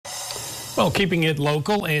Well, keeping it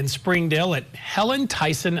local in Springdale at Helen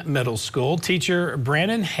Tyson Middle School, teacher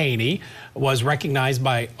Brandon Haney was recognized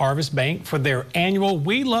by Arvest Bank for their annual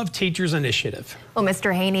We Love Teachers initiative. Well,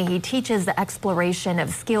 Mr. Haney, he teaches the exploration of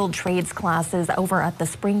skilled trades classes over at the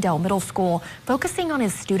Springdale Middle School, focusing on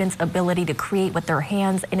his students' ability to create with their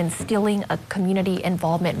hands and instilling a community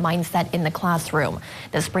involvement mindset in the classroom.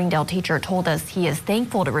 The Springdale teacher told us he is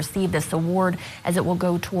thankful to receive this award as it will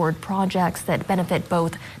go toward projects that benefit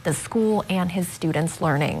both the school and his students'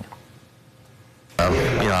 learning.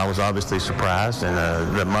 I was obviously surprised,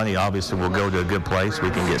 and the money obviously will go to a good place.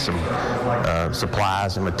 We can get some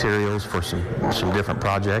supplies and materials for some different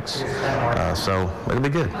projects, so it'll be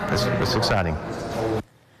good. It's exciting.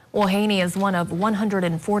 Well, Haney is one of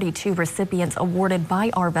 142 recipients awarded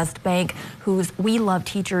by Arvest Bank, whose We Love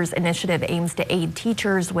Teachers initiative aims to aid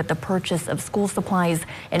teachers with the purchase of school supplies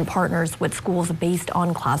and partners with schools based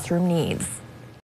on classroom needs.